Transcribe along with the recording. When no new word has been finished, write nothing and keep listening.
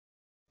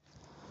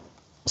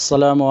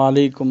السلام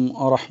عليكم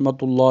ورحمة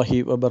الله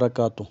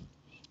وبركاته.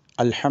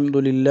 الحمد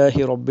لله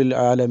رب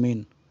العالمين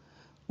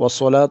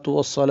والصلاة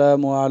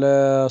والسلام على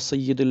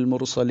سيد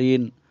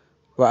المرسلين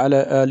وعلى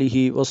آله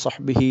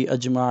وصحبه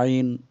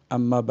أجمعين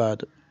أما بعد.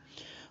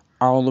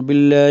 أعوذ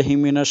بالله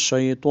من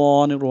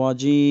الشيطان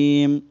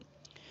الرجيم.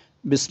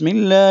 بسم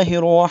الله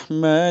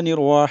الرحمن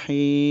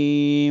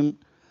الرحيم.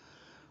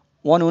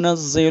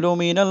 وننزل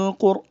من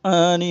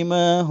القرآن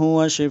ما هو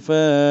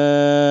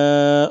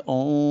شفاء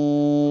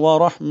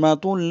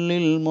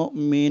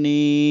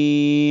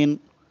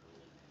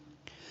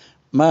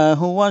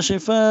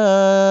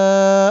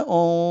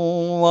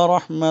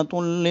ورحمة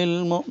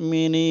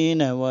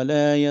للمؤمنين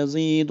ولا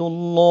يزيد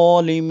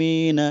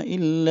الظالمين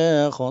إلا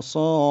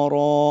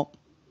خسارا.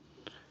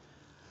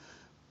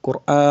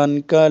 ഖുർആൻ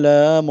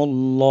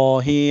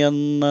കലാമുല്ലാഹി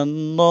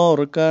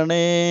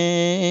എന്നോർക്കണേ,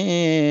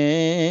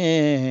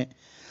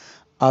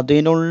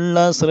 അതിനുള്ള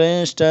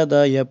ശ്രേഷ്ഠത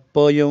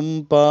എപ്പോഴും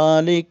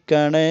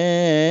പാലിക്കണേ.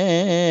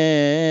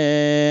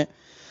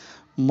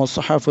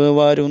 മുസ്ഹഫ്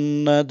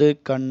വരുന്നത്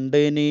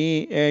കണ്ട് നീ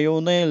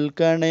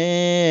എഴുന്നേൽക്കണേ,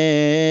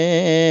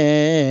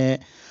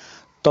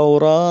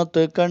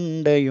 തൗറാത്ത്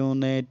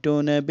കണ്ടെഴുന്നേറ്റു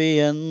നബി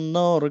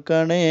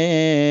എന്നോർക്കണേ.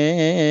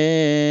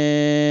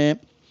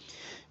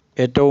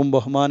 ഏറ്റവും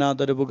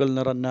ബഹുമാനാദരവുകൾ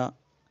നിറഞ്ഞ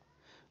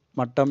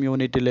മട്ടം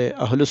യൂണിറ്റിലെ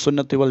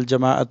അഹ്ലുസുന്നത്തി വൽ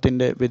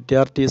ജമാഅത്തിൻ്റെ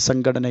വിദ്യാർത്ഥി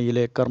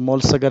സംഘടനയിലെ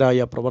കർമ്മോത്സകരായ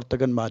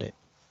പ്രവർത്തകന്മാരെ,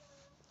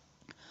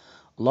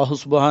 അല്ലാഹു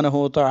സുബ്ഹാനഹു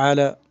വ തആല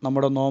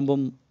നമ്മുടെ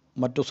നോമ്പും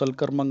മറ്റു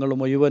സൽക്കർമ്മങ്ങളും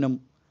മുഴുവനും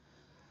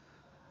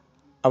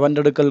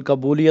അവൻ്റെ അടുക്കൽ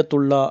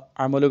കബൂലിയത്തുള്ള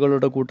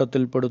അമലുകളുടെ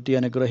കൂട്ടത്തിൽ പെടുത്തി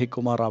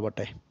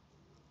അനുഗ്രഹിക്കുമാറാവട്ടെ.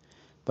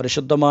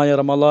 പരിശുദ്ധമായ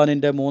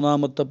റമളാനിൻ്റെ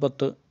മൂന്നാമത്തെ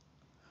 10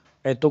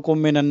 എത്തുക്കും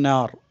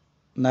മിനന്നാർ,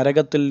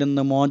 നരകത്തിൽ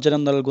നിന്ന്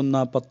മോചനം നൽകുന്ന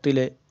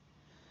 10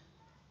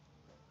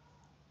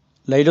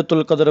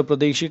 ലൈലത്തുൽ ഖദർ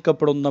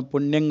പ്രതീക്ഷിക്കപ്പെടുന്ന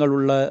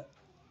പുണ്യങ്ങളുള്ള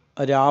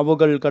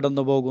രാവുകൾ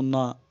കടന്നു പോകുന്ന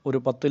ഒരു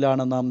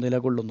 10 നാം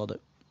നിലകൊള്ളുന്നത്.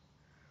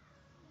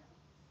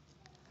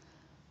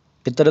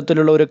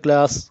 ഇത്തരത്തിലുള്ള ഒരു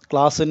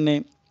ക്ലാസ്സിന്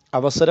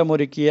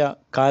അവസരമൊരുക്കിയ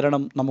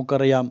കാരണം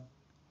നമുക്കറിയാം.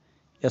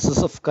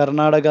 SSF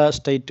കർണാടക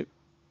സ്റ്റേറ്റ്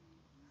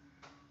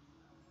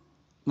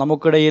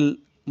നമുക്കിടയിൽ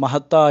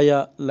മഹത്തായ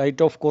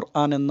ലൈറ്റ് ഓഫ്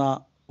ഖുർആൻ എന്ന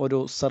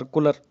ഒരു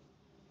സർക്കുലർ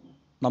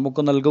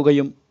നമുക്ക്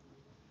നൽകുകയും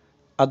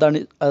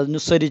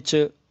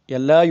അതനുസരിച്ച്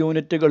എല്ലാ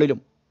യൂണിറ്റുകളിലും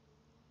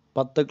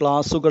 10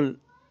 ക്ലാസുകൾ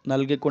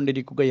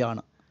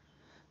നൽകിക്കൊണ്ടിരിക്കുകയാണ്.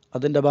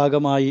 അതിൻ്റെ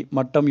ഭാഗമായി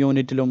മട്ടം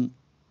യൂണിറ്റിലും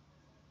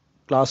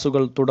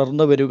ക്ലാസുകൾ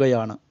തുടർന്നു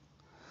വരികയാണ്.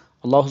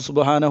 അല്ലാഹു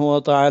സുബ്ഹാനഹു വ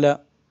തആല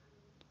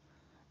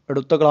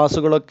എടുത്ത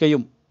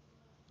ക്ലാസുകളൊക്കെയും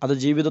അത്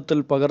ജീവിതത്തിൽ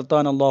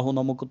പകർത്താൻ അല്ലാഹു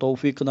നമുക്ക്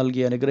തൗഫീക്ക്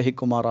നൽകി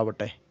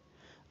അനുഗ്രഹിക്കുമാറാവട്ടെ.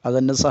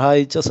 അതിന്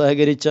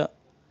സഹകരിച്ച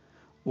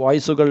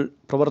വോയിസുകൾ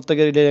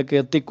പ്രവർത്തകരിലേക്ക്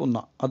എത്തിക്കുന്ന,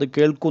 അത്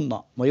കേൾക്കുന്ന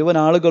മുഴുവൻ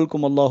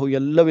ആളുകൾക്കും അല്ലാഹു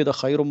എല്ലാവിധ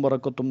ഖൈറും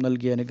ബറക്കത്തും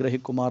നൽകി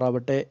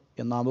അനുഗ്രഹിക്കുമാറാവട്ടെ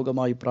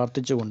എന്നാമുഖമായി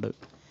പ്രാർത്ഥിച്ചുകൊണ്ട്,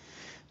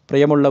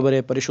 പ്രിയമുള്ളവരെ,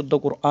 പരിശുദ്ധ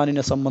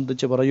ഖുർആനിനെ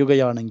സംബന്ധിച്ച്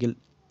പറയുകയാണെങ്കിൽ,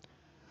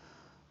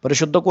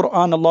 പരിശുദ്ധ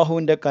ഖുർആൻ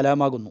അല്ലാഹുവിൻ്റെ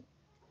കലാമാകുന്നു.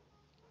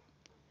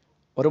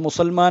 ഒരു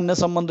മുസൽമാനെ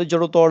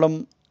സംബന്ധിച്ചിടത്തോളം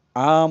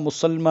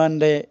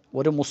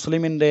ഒരു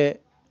മുസ്ലിമിൻ്റെ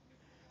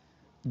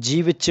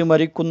ജീവിച്ച്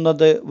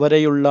മരിക്കുന്നത്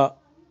വരെയുള്ള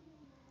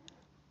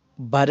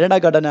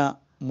ഭരണഘടന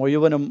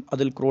മുഴുവനും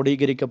അതിൽ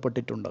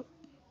ക്രോഡീകരിക്കപ്പെട്ടിട്ടുണ്ട്.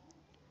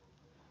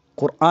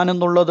 ഖുർആൻ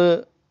എന്നുള്ളത്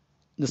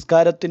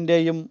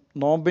നിസ്കാരത്തിൻ്റെയും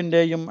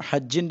നോമ്പിൻ്റെയും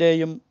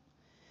ഹജ്ജിൻ്റെയും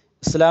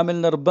ഇസ്ലാമിൽ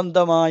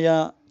നിർബന്ധമായ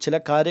ചില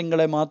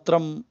കാര്യങ്ങളെ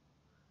മാത്രം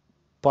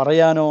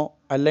പറയാനോ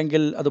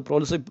അല്ലെങ്കിൽ അത്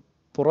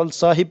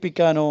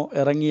പ്രോത്സാഹിപ്പിക്കാനോ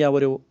ഇറങ്ങിയ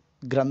ഒരു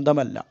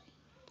ഗ്രന്ഥമല്ല.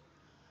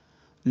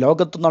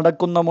 ലോകത്ത്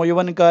നടക്കുന്ന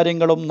മുഴുവൻ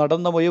കാര്യങ്ങളും,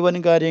 നടന്ന മുഴുവൻ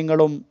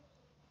കാര്യങ്ങളും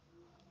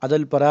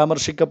അതിൽ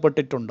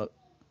പരാമർശിക്കപ്പെട്ടിട്ടുണ്ട്.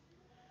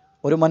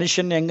 ഒരു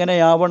മനുഷ്യൻ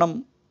എങ്ങനെയാവണം,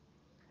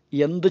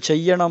 എന്തു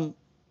ചെയ്യണം,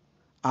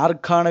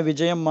 ആർക്കാണ്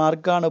വിജയം,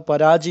 ആർക്കാണ്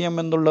പരാജയം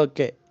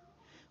എന്നുള്ളതൊക്കെ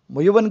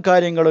മുഴുവൻ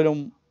കാര്യങ്ങളും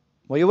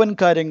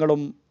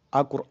ആ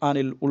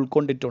ഖുർആനിൽ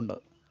ഉൾക്കൊണ്ടിട്ടുണ്ട്.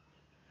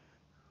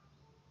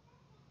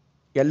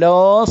 എല്ലാ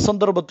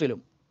സന്ദർഭത്തിലും,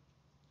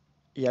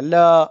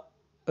 എല്ലാ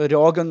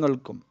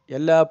രോഗങ്ങൾക്കും,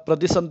 എല്ലാ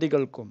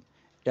പ്രതിസന്ധികൾക്കും,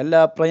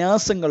 എല്ലാ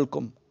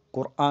പ്രയാസങ്ങൾക്കും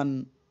ഖുർആൻ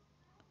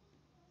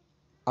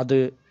അത്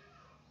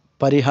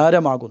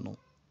പരിഹാരമാകുന്നു.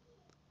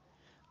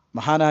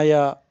 മഹാനായ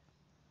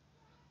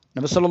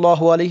നബി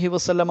സല്ലല്ലാഹു അലൈഹി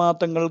വസല്ലമ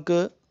തങ്ങൾക്ക്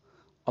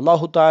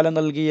അല്ലാഹു തആല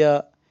നൽകിയ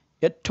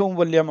ഏറ്റവും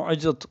വലിയ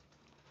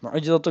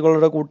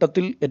മുഅ്ജിസത്തുകളുടെ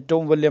കൂട്ടത്തിൽ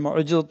ഏറ്റവും വലിയ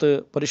മുഅ്ജിസത്ത്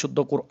പരിശുദ്ധ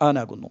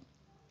ഖുർആനാകുന്നു.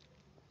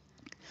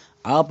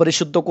 ആ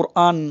പരിശുദ്ധ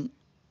ഖുർആൻ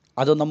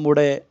അത്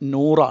നമ്മുടെ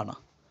നൂറാണ്.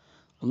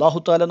 അല്ലാഹു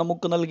തആല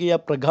നമുക്ക് നൽകിയ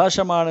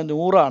പ്രകാശമാണ്,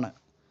 നൂറാണ്.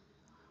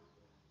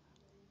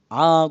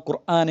 ആ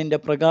ഖുർആനിൻ്റെ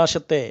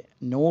പ്രകാശത്തെ,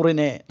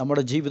 നൂറിനെ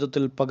നമ്മുടെ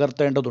ജീവിതത്തിൽ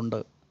പകർത്തേണ്ടതുണ്ട്.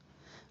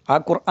 ആ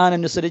ഖുർആൻ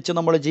അനുസരിച്ച്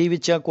നമ്മൾ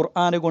ജീവിച്ച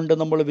ഖുർആൻ കൊണ്ട്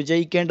നമ്മൾ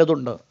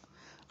വിജയിക്കേണ്ടതുണ്ട്.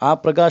 ആ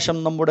പ്രകാശം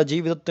നമ്മുടെ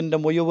ജീവിതത്തിൻ്റെ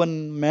മുഴുവൻ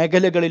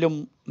മേഖലകളിലും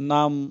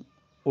നാം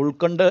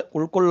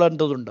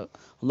ഉൾക്കൊള്ളേണ്ടതുണ്ട്.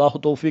 അല്ലാഹു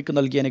തൗഫീക്ക്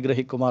നൽകി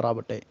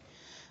അനുഗ്രഹിക്കുമാറാവട്ടെ.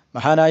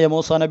 മഹാനായ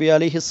മൂസാ നബി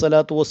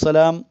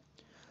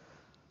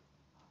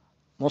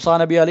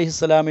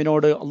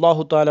അലൈഹിസ്സലാമിനോട്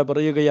അല്ലാഹു തആല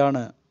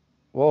പറയുകയാണ്,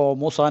 ഓ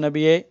മൂസാ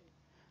നബിയെ,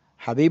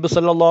 ഹബീബ്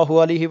സല്ലല്ലാഹു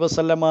അലൈഹി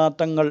വസല്ലമ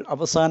തങ്ങൾ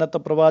അവസാനത്തെ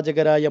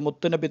പ്രവാചകരായ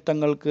മുത്തുനബി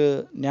തങ്ങൾക്ക്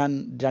ഞാൻ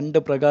 2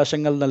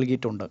 പ്രകാശങ്ങൾ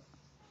നൽകിയിട്ടുണ്ട്.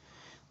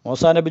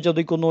 മൂസാ നബി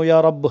ചോദിക്കുന്നു, യാ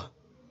റബ്ബ്,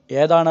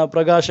 ഏതാണ്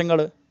പ്രകാശങ്ങൾ?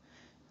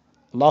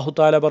 അല്ലാഹു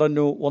തആല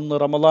പറഞ്ഞു, ഒന്ന്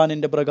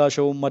റമളാനിൻ്റെ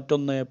പ്രകാശവും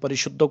മറ്റൊന്ന്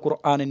പരിശുദ്ധ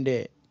ഖുർആനിൻ്റെ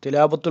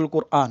തിലാവത്തുൽ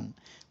ഖുർആൻ,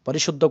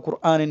 പരിശുദ്ധ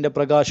ഖുർആനിൻ്റെ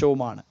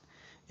പ്രകാശവുമാണ്.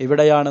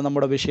 ഇവിടെയാണ്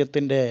നമ്മുടെ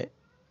വിഷയത്തിൻ്റെ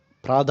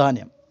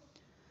പ്രാധാന്യം.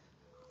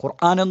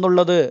 ഖുർആൻ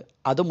എന്നുള്ളത്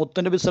അത്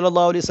മുത്തുനബി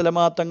സല്ലല്ലാഹു അലൈഹി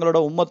വസല്ലമ തങ്ങളുടെ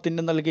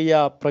ഉമ്മത്തിന് നൽകിയ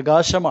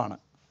പ്രകാശമാണ്.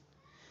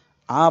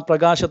 ആ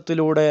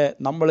പ്രകാശത്തിലൂടെ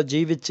നമ്മൾ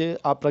ജീവിച്ച്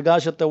ആ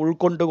പ്രകാശത്തെ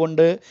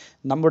ഉൾക്കൊണ്ടുകൊണ്ട്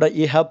നമ്മുടെ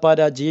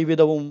ഇഹപര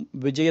ജീവിതവും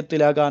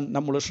വിജയത്തിലാകാൻ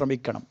നമ്മൾ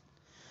ശ്രമിക്കണം.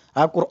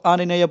 ആ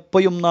ഖുർആനിനെ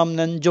എപ്പോഴും നാം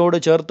നെഞ്ചോട്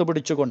ചേർത്ത്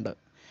പിടിച്ചുകൊണ്ട്,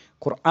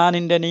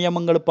 ഖുർആനിൻ്റെ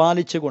നിയമങ്ങൾ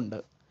പാലിച്ചുകൊണ്ട്,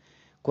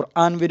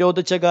 ഖുർആൻ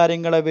വിരോധിച്ച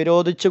കാര്യങ്ങളെ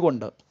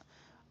വിരോധിച്ചുകൊണ്ട്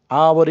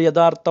ആ ഒരു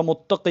യഥാർത്ഥ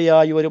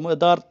മുത്തഖിയായി, ഒരു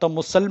യഥാർത്ഥ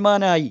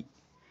മുസൽമാനായി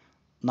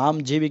നാം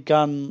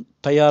ജീവിക്കാൻ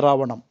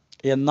തയ്യാറാവണം.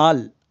 എന്നാൽ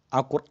ആ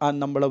ഖുർആൻ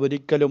നമ്മളെ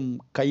ഒരിക്കലും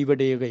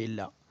കൈവിടുകയില്ല.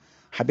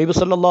 ഹബീബ്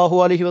സല്ലല്ലാഹു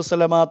അലൈഹി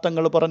വസല്ലമ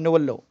തങ്ങൾ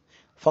പറഞ്ഞുവല്ലോ,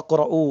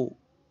 ഫഖ്റഊ,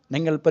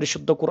 നിങ്ങൾ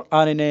പരിശുദ്ധ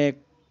ഖുർആനിനെ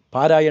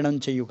പാരായണം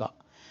ചെയ്യുക.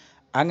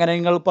 അങ്ങനെ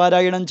നിങ്ങൾ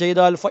പാരായണം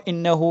ചെയ്താൽ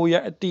ഫഇന്നഹു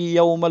യഅതി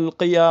യൗമൽ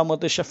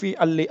ഖിയാമത്തി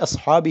ഷഫീഅൻ ലി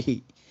അസ്ഹാബിഹി,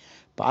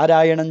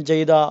 പാരായണം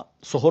ചെയ്ത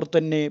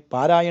സുഹൃത്തിന്,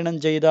 പാരായണം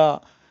ചെയ്ത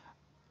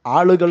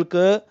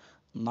ആളുകൾക്ക്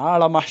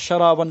നാളെ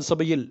മഹ്ശറ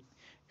വൻസഭയിൽ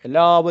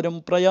എല്ലാവരും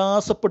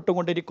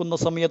പ്രയാസപ്പെട്ടുകൊണ്ടിരിക്കുന്ന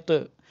സമയത്ത്,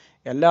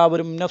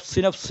 എല്ലാവരും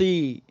നഫ്സി നഫ്സി,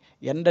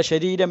 എൻ്റെ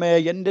ശരീരമേ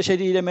എൻ്റെ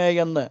ശരീരമേ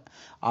എന്ന്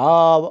ആ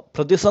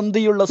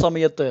പ്രതിസന്ധിയുള്ള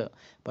സമയത്ത്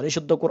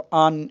പരിശുദ്ധ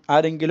ഖുർആൻ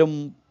ആരെങ്കിലും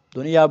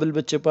ദുനിയാവിൽ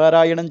വെച്ച്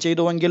പാരായണം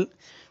ചെയ്തുവെങ്കിൽ,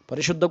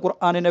 പരിശുദ്ധ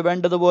ഖുർആനിനെ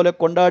വേണ്ടതുപോലെ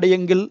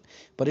കൊണ്ടാടിയെങ്കിൽ,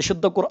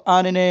 പരിശുദ്ധ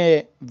ഖുർആനിനെ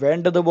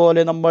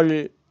വേണ്ടതുപോലെ നമ്മൾ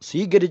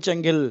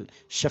സ്വീകരിച്ചെങ്കിൽ,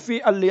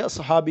 ഷഫീഅൻ ലി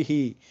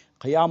അസ്ഹാബിഹി,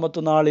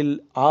 ഖിയാമത്ത് നാളിൽ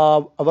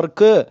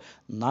അവർക്ക്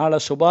നാളെ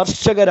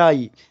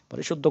ശുപാർശകരായി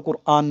പരിശുദ്ധ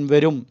ഖുർആൻ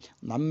വരും.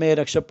 നമ്മെ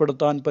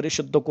രക്ഷപ്പെടുത്താൻ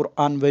പരിശുദ്ധ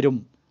ഖുർആൻ വരും.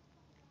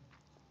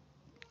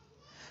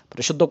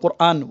 പരിശുദ്ധ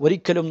ഖുർആൻ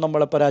ഒരിക്കലും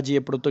നമ്മളെ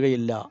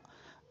പരാജയപ്പെടുത്തുകയില്ല.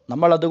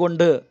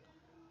 നമ്മളതുകൊണ്ട്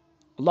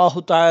അല്ലാഹു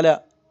തആല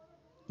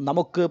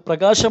നമുക്ക്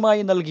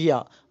പ്രകാശമായി നൽകിയ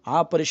ആ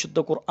പരിശുദ്ധ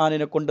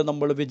ഖുർആനിനെ കൊണ്ട്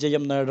നമ്മൾ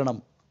വിജയം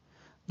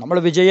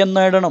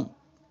നേടണം.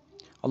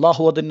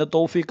 അല്ലാഹു അതിന്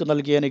തൗഫീക്ക്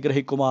നൽകി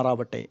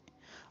അനുഗ്രഹിക്കുമാറാവട്ടെ.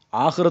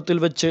 ആഖിറത്തിൽ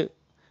വെച്ച്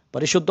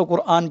പരിശുദ്ധ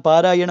ഖുർആൻ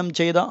പാരായണം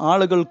ചെയ്ത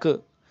ആളുകൾക്ക്,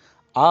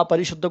 ആ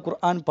പരിശുദ്ധ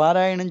ഖുർആൻ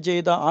പാരായണം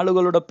ചെയ്ത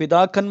ആളുകളുടെ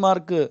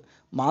പിതാക്കന്മാർക്ക്,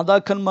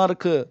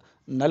 മാതാക്കന്മാർക്ക്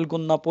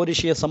നൽകുന്ന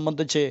പോരിശയെ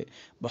സംബന്ധിച്ച്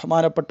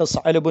ബഹുമാനപ്പെട്ട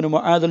സഅൽ ഇബ്നു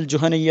മുആദ് അൽ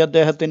ജുഹനി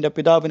അദ്ദേഹത്തിൻ്റെ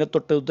പിതാവിനെ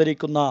തൊട്ട്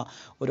ഉദ്ധരിക്കുന്ന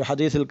ഒരു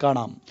ഹദീസിൽ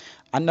കാണാം,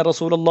 അന്ന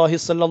റസൂലുള്ളാഹി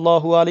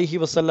സ്വല്ലല്ലാഹു അലൈഹി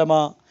വസല്ലമ,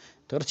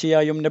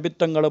 തീർച്ചയായും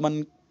നബിത്തങ്ങൾ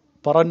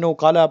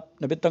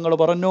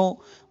പറഞ്ഞു,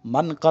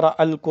 മൻ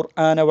ഖറഅൽ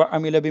ഖുർആന വ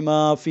അമില ബിമാ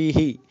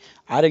ഫീഹി,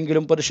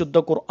 ആരെങ്കിലും പരിശുദ്ധ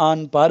ഖുർആൻ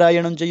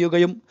പാരായണം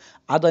ചെയ്യുകയും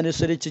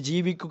അതനുസരിച്ച്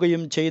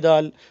ജീവിക്കുകയും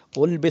ചെയ്താൽ,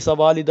 ഉൽബിസ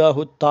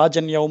വാലിദാഹു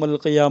താജൻ യൗമൽ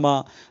ഖിയാമ,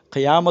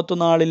 ഖിയാമത്ത്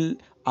നാളിൽ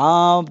ആ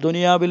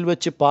ദുനിയാവിൽ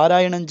വെച്ച്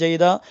പാരായണം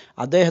ചെയ്ത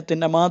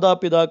അദ്ദേഹത്തിൻ്റെ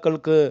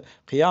മാതാപിതാക്കൾക്ക്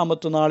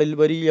ഖിയാമത്ത് നാളിൽ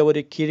വലിയ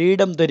ഒരു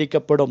കിരീടം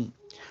ധരിക്കപ്പെടും.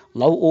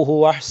 ലൗഉഹു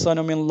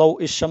അഹ്സനു മിൻ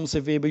ലൗഇ ശംസി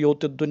ഫീ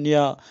ബുയൂത്തി ദുനിയ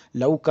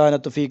ലൗ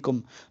കാനത് ഫീക്കും,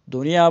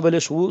 ദുനിയാവിൽ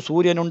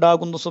സൂര്യൻ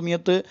ഉണ്ടാകുന്ന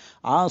സമയത്ത്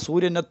ആ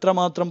സൂര്യൻ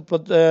എത്രമാത്രം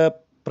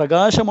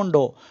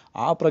പ്രകാശമുണ്ടോ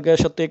ആ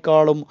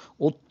പ്രകാശത്തെക്കാളും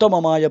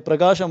ഉത്തമമായ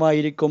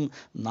പ്രകാശമായിരിക്കും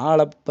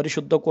നാളെ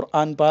പരിശുദ്ധ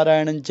ഖുർആൻ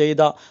പാരായണം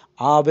ചെയ്ത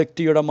ആ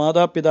വ്യക്തിയുടെ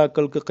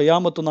മാതാപിതാക്കൾക്ക്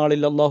ഖിയാമത്ത്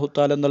നാളിൽ അല്ലാഹു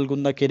തആല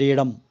നൽകുന്ന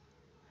കിരീടം.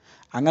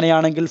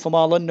 അങ്ങനെയാണെങ്കിൽ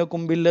ഫമാ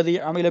ളന്നകും ബില്ലദി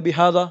അമില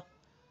ബിഹാദ,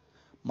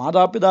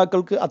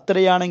 മാതാപിതാക്കൾക്ക്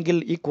അത്രയാണെങ്കിൽ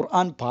ഈ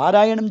ഖുർആൻ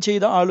പാരായണം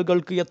ചെയ്ത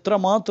ആളുകൾക്ക്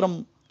എത്രമാത്രം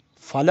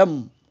ഫലം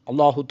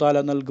അല്ലാഹു തആല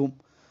നൽകും.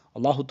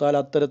 അല്ലാഹു തആല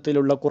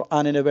അത്തരത്തിലുള്ള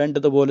ഖുർആനിനെ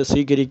വേണ്ടതുപോലെ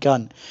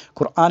സ്വീകരിക്കാൻ,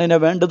 ഖുർആനിനെ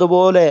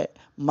വേണ്ടതുപോലെ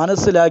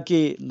മനസ്സിലാക്കി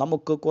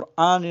നമുക്ക്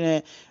ഖുർആനിനെ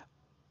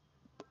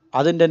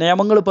അതിൻ്റെ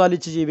നിയമങ്ങൾ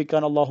പാലിച്ച്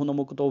ജീവിക്കാൻ അല്ലാഹു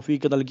നമുക്ക്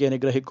തൗഫീക്ക് നൽകി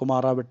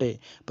അനുഗ്രഹിക്കുമാറാവട്ടെ.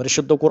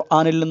 പരിശുദ്ധ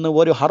ഖുർആനിൽ നിന്ന്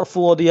ഒരു ഹർഫ്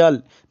ഓതിയാൽ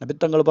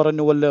നബിത്തങ്ങൾ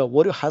പറഞ്ഞുവല്ലോ,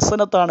 ഒരു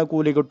ഹസനത്താണ്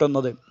കൂലി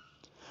കിട്ടുന്നത്.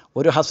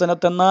 ഒരു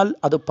ഹസനത്ത് എന്നാൽ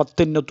അത്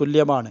 10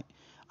 തുല്യമാണ്.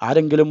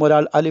 ആരെങ്കിലും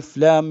ഒരാൾ അലിഫ്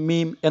ലാം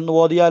മീം എന്ന്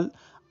ഓതിയാൽ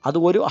അത്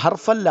ഒരു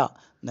ഹർഫല്ല,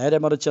 നേരെ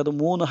മറിച്ച് അത്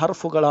 3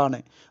 ഹർഫുകളാണ്.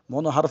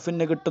 3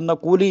 ഹർഫിന് കിട്ടുന്ന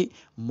കൂലി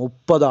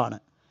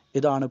 30.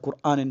 ഇതാണ്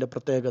ഖുർആനിൻ്റെ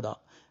പ്രത്യേകത.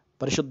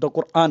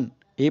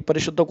 ഈ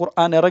പരിശുദ്ധ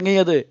ഖുർആൻ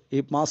ഇറങ്ങിയത് ഈ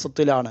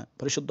മാസത്തിലാണ്,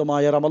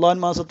 പരിശുദ്ധമായ റമളാൻ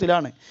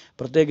മാസത്തിലാണ്.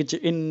 പ്രത്യേകിച്ച്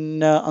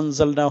ഇന്ന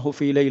അൻസൽനാഹു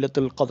ഫീ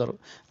ലൈലത്തുൽ ഖദർ,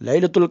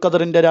 ലൈലത്തുൽ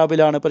ഖദറിൻ്റെ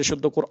രാവിലാണ്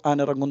പരിശുദ്ധ ഖുർആൻ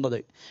ഇറങ്ങുന്നത്.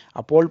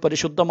 അപ്പോൾ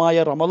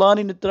പരിശുദ്ധമായ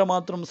റമളാനിന്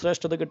ഇത്രമാത്രം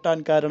ശ്രേഷ്ഠത കിട്ടാൻ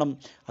കാരണം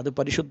അത്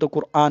പരിശുദ്ധ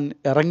ഖുർആൻ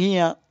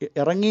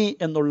ഇറങ്ങി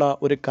എന്നുള്ള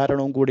ഒരു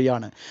കാരണവും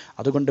കൂടിയാണ്.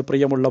 അതുകൊണ്ട്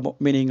പ്രിയമുള്ള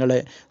മുഅ്മിനീങ്ങളെ,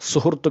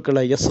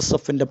 സുഹൃത്തുക്കളെ,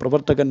 SSFൻ്റെ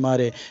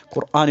പ്രവർത്തകന്മാരെ,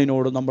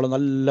 ഖുർആനിനോട് നമ്മൾ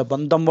നല്ല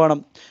ബന്ധം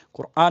വേണം.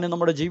 ഖുർആൻ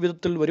നമ്മുടെ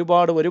ജീവിതത്തിൽ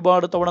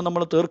ഒരുപാട് തവണ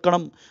നമ്മൾ തീർക്കണം.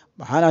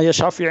 മഹാനായ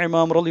ഷാഫിഈ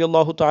ഇമാം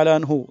റളിയല്ലാഹു തആല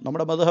അൻഹു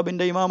നമ്മുടെ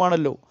മദ്ഹബിൻ്റെ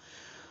ഇമാമാണല്ലോ.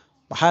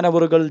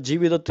 മഹാനവറുകൾ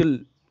ജീവിതത്തിൽ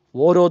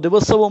ഓരോ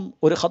ദിവസവും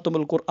ഒരു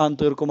ഖത്മുൽ ഖുർആൻ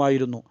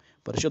തീർക്കുമായിരുന്നു.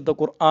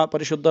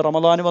 പരിശുദ്ധ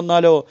റമളാൻ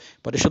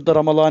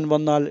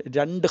വന്നാൽ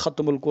 2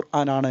 ഖത്മുൽ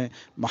ഖുർആനാണ്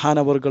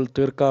മഹാനവറുകൾ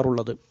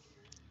തീർക്കാറുള്ളത്.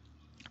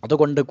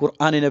 അതുകൊണ്ട്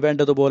ഖുർആനിനെ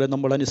വേണ്ടതുപോലെ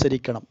നമ്മൾ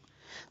അനുസരിക്കണം.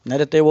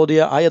 നേരത്തെ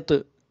ഓതിയ ആയത്ത്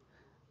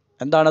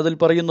എന്താണ് അതിൽ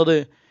പറയുന്നത്?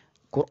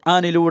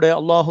 ഖുർആനിലൂടെ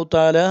അല്ലാഹു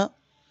തആല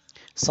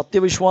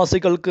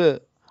സത്യവിശ്വാസികൾക്ക്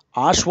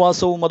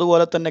ആശ്വാസവും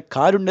അതുപോലെ തന്നെ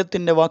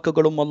കാരുണ്യത്തിൻ്റെ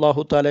വാക്കുകളും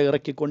അല്ലാഹു തആല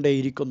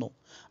ഇറക്കിക്കൊണ്ടേയിരിക്കുന്നു.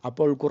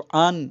 അപ്പോൾ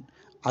ഖുർആൻ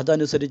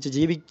അതനുസരിച്ച്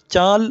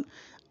ജീവിച്ചാൽ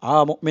ആ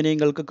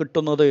മുഅ്മിനീങ്ങൾക്ക്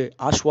കിട്ടുന്നത്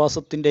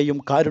ആശ്വാസത്തിൻ്റെയും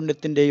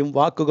കാരുണ്യത്തിൻ്റെയും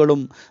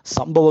വാക്കുകളും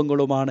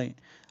സംഭവങ്ങളുമാണ്.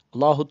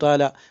 അല്ലാഹു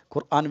തആല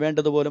ഖുർആൻ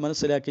വേണ്ടതുപോലെ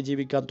മനസ്സിലാക്കി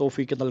ജീവിക്കാൻ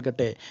തൗഫീക്ക്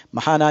നൽകട്ടെ.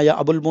 മഹാനായ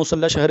അബുൽ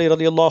മൂസൽ അശ്അരി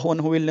റളിയല്ലാഹു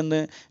അൻഹുവിൽ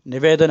നിന്ന്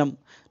നിവേദനം,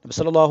 നബി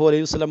സല്ലല്ലാഹു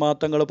അലൈഹി വസല്ലം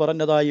തങ്ങൾ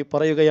പറഞ്ഞതായി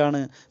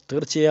പറയുകയാണ്,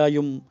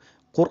 തീർച്ചയായും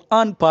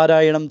ഖുർആൻ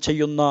പാരായണം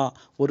ചെയ്യുന്ന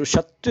ഒരു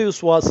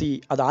സത്യവിശ്വാസി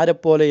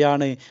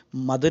അതാരെപ്പോലെയാണ്?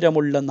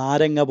 മധുരമുള്ള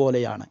നാരങ്ങ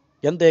പോലെയാണ്.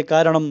 എന്തേ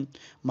കാരണം?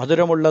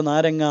 മധുരമുള്ള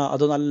നാരങ്ങ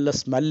അത് നല്ല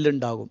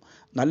സ്മെല്ലുണ്ടാകും,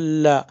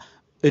 നല്ല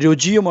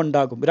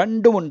രുചിയുമുണ്ടാകും,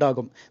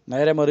 രണ്ടുമുണ്ടാകും.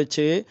 നേരെ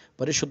മറിച്ച്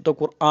പരിശുദ്ധ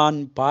ഖുർആൻ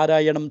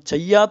പാരായണം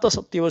ചെയ്യാത്ത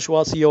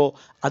സത്യവിശ്വാസിയോ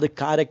അത്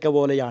കാരക്ക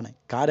പോലെയാണ്.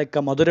 കാരക്ക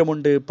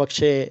മധുരമുണ്ട്,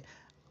 പക്ഷേ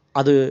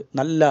അത്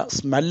നല്ല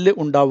സ്മെല്ല്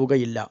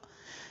ഉണ്ടാവുകയില്ല.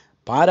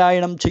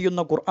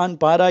 ഖുർആൻ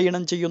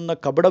പാരായണം ചെയ്യുന്ന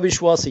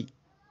കപടവിശ്വാസി,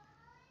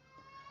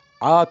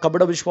 ആ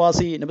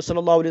കപടവിശ്വാസി നബി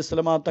സല്ലല്ലാഹു അലൈഹി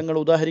വസല്ലം തങ്ങൾ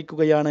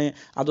ഉദാഹരിക്കുകയാണ്,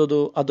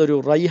 അതൊരു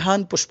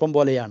റൈഹാൻ പുഷ്പം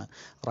പോലെയാണ്.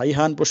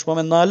 റൈഹാൻ പുഷ്പം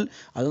എന്നാൽ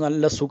അത്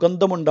നല്ല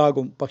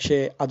സുഗന്ധമുണ്ടാകും, പക്ഷേ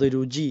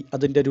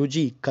അതിൻ്റെ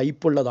രുചി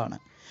കയ്പുള്ളതാണ്.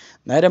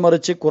 നേരെ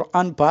മറിച്ച്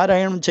ഖുർആൻ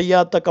പാരായണം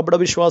ചെയ്യാത്ത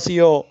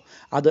കപടവിശ്വാസിയോ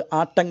അത്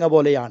ആട്ടങ്ങ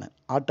പോലെയാണ്.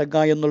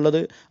 ആട്ടങ്ങ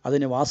എന്നുള്ളത്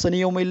അതിന്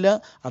വാസനയുമില്ല,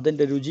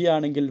 അതിൻ്റെ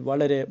രുചിയാണെങ്കിൽ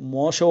വളരെ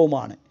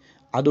മോശവുമാണ്.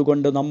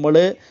 അതുകൊണ്ട് നമ്മൾ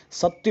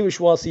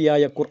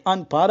സത്യവിശ്വാസിയായ ഖുർആൻ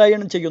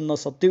പാരായണം ചെയ്യുന്ന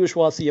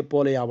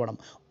സത്യവിശ്വാസിയെപ്പോലെയാവണം.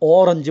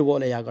 ഓറഞ്ച്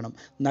പോലെയാകണം,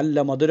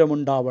 നല്ല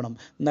മധുരമുണ്ടാവണം,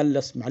 നല്ല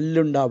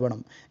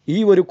സ്മെല്ലുണ്ടാവണം. ഈ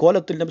ഒരു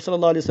കോലത്തിൽ നബി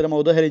സല്ലല്ലാഹു അലൈഹി വസല്ലം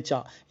ഉദാഹരിച്ച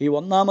ഈ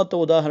ഒന്നാമത്തെ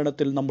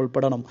ഉദാഹരണത്തിൽ നമ്മൾ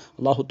പെടണം.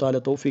 അല്ലാഹു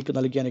തആല തൗഫീക്ക്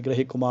നൽകി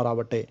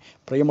അനുഗ്രഹിക്കുമാറാവട്ടെ.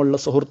 പ്രിയമുള്ള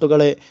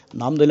സുഹൃത്തുക്കളെ,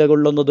 നാം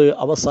നിലകൊള്ളുന്നത്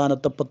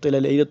അവസാനത്തെ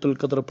 10 ലൈലത്തുൽ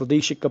ഖദ്ർ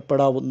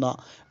പ്രതീക്ഷിക്കപ്പെടാവുന്ന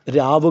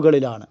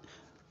രാവുകളിലാണ്.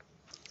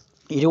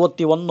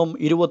 21,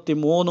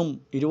 23,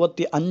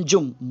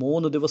 25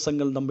 3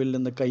 ദിവസങ്ങൾ നമ്മിൽ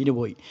നിന്ന്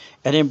കഴിഞ്ഞുപോയി.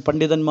 എന്നെയും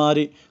പണ്ഡിതന്മാർ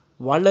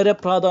വളരെ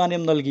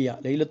പ്രാധാന്യം നൽകിയ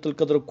ലൈലത്തുൽ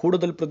ഖദ്ർ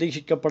കൂടുതൽ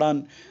പ്രതീക്ഷിക്കപ്പെടാൻ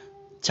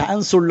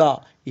ചാൻസുള്ള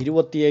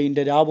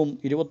 27-ൻ്റെ രാവും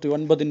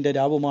 29-ൻ്റെ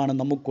രാവുമാണ്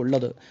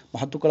നമുക്കുള്ളത്.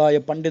 മഹത്തുക്കളായ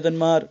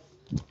പണ്ഡിതന്മാർ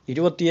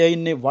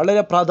 27-ന്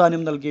വളരെ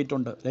പ്രാധാന്യം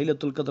നൽകിയിട്ടുണ്ട്,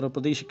 ലൈലത്തുൽ ഖദ്ർ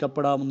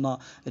പ്രതീക്ഷിക്കപ്പെടാവുന്ന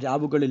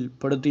രാവുകളിൽ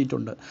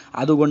പെടുത്തിയിട്ടുണ്ട്.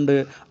 അതുകൊണ്ട്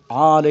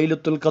ആ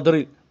ലൈലത്തുൽ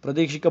ഖദ്റിൽ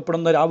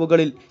പ്രതീക്ഷിക്കപ്പെടുന്ന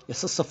രാവുകളിൽ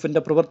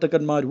SSFൻ്റെ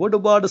പ്രവർത്തകന്മാർ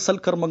ഒരുപാട്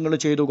സൽക്കർമ്മങ്ങൾ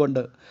ചെയ്തുകൊണ്ട്,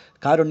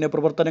 കാരുണ്യ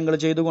പ്രവർത്തനങ്ങൾ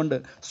ചെയ്തുകൊണ്ട്,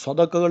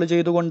 സ്വതക്കകൾ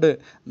ചെയ്തുകൊണ്ട്,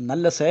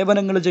 നല്ല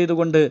സേവനങ്ങൾ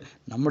ചെയ്തുകൊണ്ട്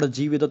നമ്മുടെ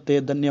ജീവിതത്തെ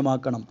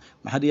ധന്യമാക്കണം.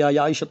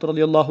 മഹദിയായ ആയിഷത്ത്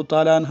റളിയല്ലാഹു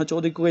തആല അൻഹ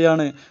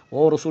ചോദിക്കുകയാണ്,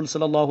 ഓ റസൂൽ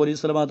സല്ലല്ലാഹു അലൈഹി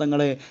വസല്ലം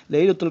തങ്ങളെ,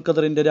 ലൈലത്തുൽ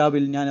ഖദ്റിൻ്റെ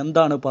രാവിൽ ഞാൻ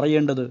എന്താണ്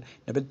പറയേണ്ടത്?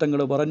 നബി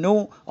തങ്ങൾ പറഞ്ഞു,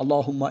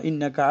 അല്ലാഹുമ്മ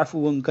ഇന്നക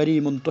അഫുവുൻ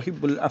കരീമുൻ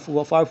തുഹിബ്ബുൽ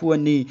അഫ്വ ഫഅഫു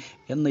അന്നി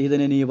എന്ന്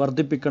ഇതിനെ നീ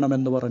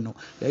വർദ്ധിപ്പിക്കണമെന്ന് പറഞ്ഞു.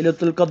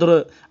 ലൈലത്തുൽ ഖദ്ർ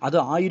അത്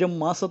 1000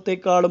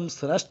 മാസത്തേക്കാളും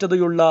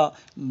ശ്രേഷ്ഠതയുള്ള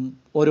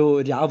ഒരു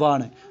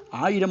രാവാണ്.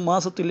 1000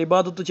 മാസത്തിൽ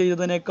ഇബാദത്ത്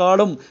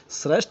ചെയ്തതിനേക്കാളും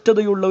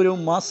ശ്രേഷ്ഠതയുള്ള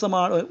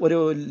ഒരു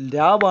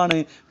രാവാണ്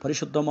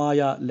പരിശുദ്ധമായ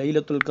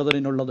ലൈലത്തുൽ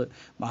ഖദ്റിനുള്ളത്.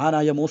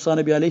 മഹാനായ മൂസാ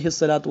നബി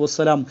അലൈഹിസ്സലാത്തു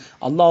വസ്സലാം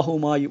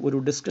അള്ളാഹുവുമായി ഒരു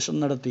ഡിസ്കഷൻ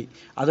നടത്തി.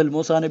 അതിൽ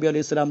മൂസാ നബി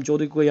അലൈഹിസ്സലാം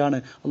ചോദിക്കുകയാണ്,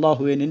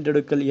 അള്ളാഹുവേ, നിൻ്റെ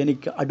അടുക്കൽ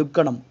എനിക്ക്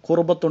അടുക്കണം,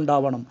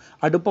 ഖുർബത്തുണ്ടാവണം,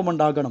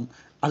 അടുപ്പമുണ്ടാകണം,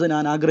 അത്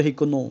ഞാൻ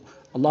ആഗ്രഹിക്കുന്നു.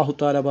 അല്ലാഹു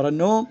തആല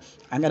പറഞ്ഞു,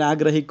 അങ്ങനെ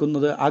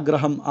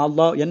ആഗ്രഹം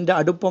എൻ്റെ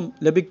അടുപ്പം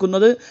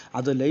ലഭിക്കുന്നത്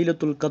അത്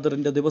ലൈലത്തുൽ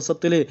ഖദ്റിൻ്റെ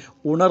ദിവസത്തിൽ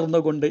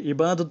ഉണർന്നുകൊണ്ട്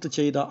ഇബാദത്ത്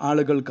ചെയ്ത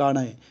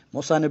ആളുകൾക്കാണ്.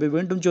 മൂസാ നബി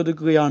വീണ്ടും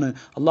ചോദിക്കുകയാണ്,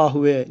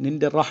 അല്ലാഹുവേ,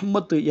 നിൻ്റെ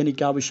റഹ്മത്ത്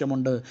എനിക്ക്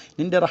ആവശ്യമുണ്ട്,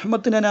 നിൻ്റെ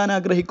റഹ്മത്തിനെ ഞാൻ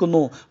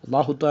ആഗ്രഹിക്കുന്നു.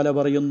 അല്ലാഹു തആല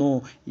പറയുന്നു,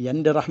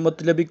 എൻ്റെ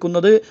റഹ്മത്ത്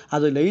ലഭിക്കുന്നത്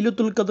അത്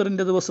ലൈലത്തുൽ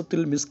ഖദ്റിൻ്റെ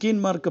ദിവസത്തിൽ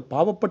മിസ്കീന്മാർക്ക്,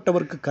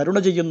 പാവപ്പെട്ടവർക്ക് കരുണ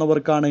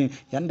ചെയ്യുന്നവർക്കാണ്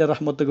എൻ്റെ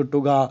റഹ്മത്ത്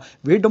കിട്ടുക.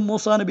 വീണ്ടും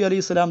മൂസാ നബി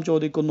അലൈഹിസ്സലാം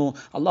ചോദിക്കുന്നു,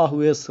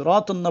 അല്ലാഹുവേ,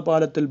 സിറാത്ത് എന്ന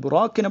പാലത്തിൽ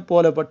ബുറാക്കിനെ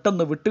പോലെ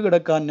പെട്ടെന്ന്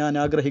വിട്ടുകിടക്കാൻ ഞാൻ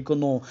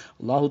ആഗ്രഹിക്കുന്നു.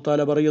 അല്ലാഹു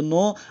തആല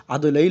പറയുന്നു,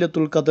 അത്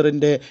ലൈലത്തുൽ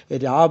ഖദ്റിൻ്റെ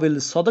രാവിൽ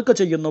സദഖ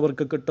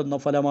ചെയ്യുന്നവർക്ക് കിട്ടുന്ന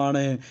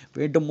ഫലമാണ്.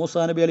 വീണ്ടും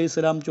മൂസാ നബി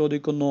അലൈഹിസ്സലാം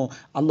ചോദിക്കുന്നു,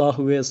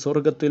 അല്ലാഹുവേ,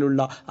 സ്വർഗത്തിലുള്ള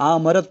ആ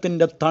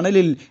മരത്തിൻ്റെ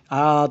തണലിൽ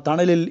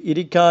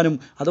ഇരിക്കാനും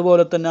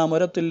അതുപോലെ തന്നെ ആ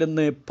മരത്തിൽ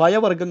നിന്ന്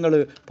പഴവർഗ്ഗങ്ങൾ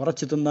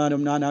പറിച്ചു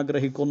തിന്നാനും ഞാൻ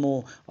ആഗ്രഹിക്കുന്നു.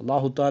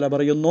 അല്ലാഹു തആല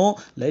പറയുന്നു,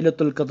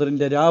 ലൈലത്തുൽ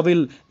ഖദ്റിൻ്റെ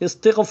രാവിൽ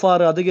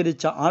ഇസ്തിഗ്ഫാർ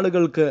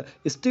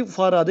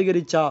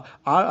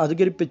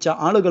അധികരിപ്പിച്ച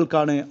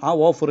ആളുകൾക്കാണ് ആ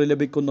ഓഫർ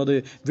ലഭിക്കുന്നത്.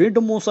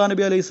 വീണ്ടും മൂസാ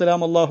നബി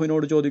അലൈഹിസ്സലാം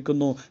അള്ളാഹുവിനോട്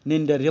ചോദിക്കുന്നു,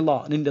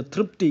 നിൻ്റെ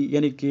തൃപ്തി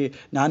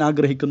ഞാൻ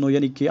ആഗ്രഹിക്കുന്നു,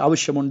 എനിക്ക്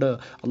ആവശ്യമുണ്ട്.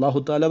 അല്ലാഹു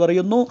തആല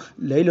പറയുന്നു,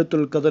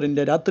 ലൈലത്തുൽ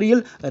ഖദ്റിൻ്റെ രാത്രിയിൽ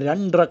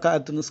 2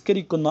 റക്അത്ത്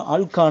നിസ്കരിക്കുന്ന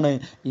ആൾക്കാണ്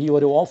ഈ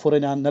ഒരു ഓഫർ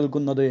ഞാൻ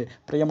നൽകുന്നത്.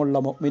 പ്രിയമുള്ള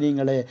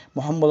മുഅ്മിനീങ്ങളെ,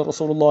 മുഹമ്മദ്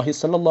റസൂലുള്ളാഹി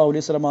സ്വല്ലല്ലാഹു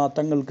അലൈഹി വസല്ലം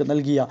തങ്ങൾക്ക്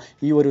നൽകിയ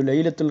ഈ ഒരു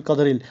ലൈലത്തുൽ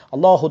ഖദ്റിൽ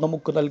അല്ലാഹു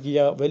നമുക്ക്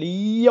നൽകിയ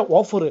വലിയ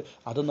ഓഫർ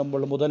അത്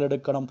നമ്മൾ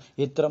മുതലെടുക്കണം.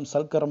 ഇത്തരം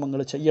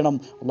സൽക്കർമ്മങ്ങൾ ചെയ്യണം.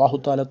 അല്ലാഹു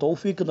തആല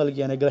തൗഫീക്ക്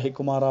നൽകി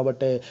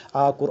അനുഗ്രഹിക്കുമാറാവട്ടെ.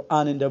 ആ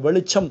ഖുർആനിൻ്റെ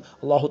വെളിച്ചം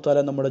അള്ളാഹു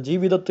താല നമ്മുടെ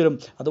ജീവിതത്തിലും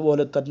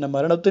അതുപോലെ തന്നെ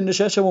മരണത്തിന്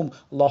ശേഷവും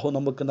അള്ളാഹു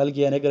നമുക്ക്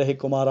നൽകി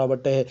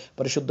അനുഗ്രഹിക്കുമാറാവട്ടെ.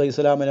 പരിശുദ്ധ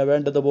ഇസ്ലാമിനെ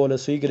വേണ്ടതുപോലെ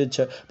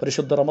സ്വീകരിച്ച്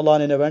പരിശുദ്ധ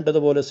റമളാനിനെ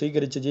വേണ്ടതുപോലെ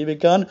സ്വീകരിച്ച്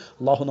ജീവിക്കാൻ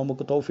അള്ളാഹു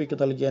നമുക്ക് തൗഫീക്ക്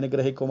നൽകി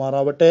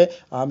അനുഗ്രഹിക്കുമാറാവട്ടെ.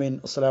 ആമീൻ.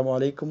 അസ്സലാമു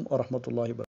അലൈക്കും വറഹ്മത്തുള്ളാഹി വബറകാതുഹു.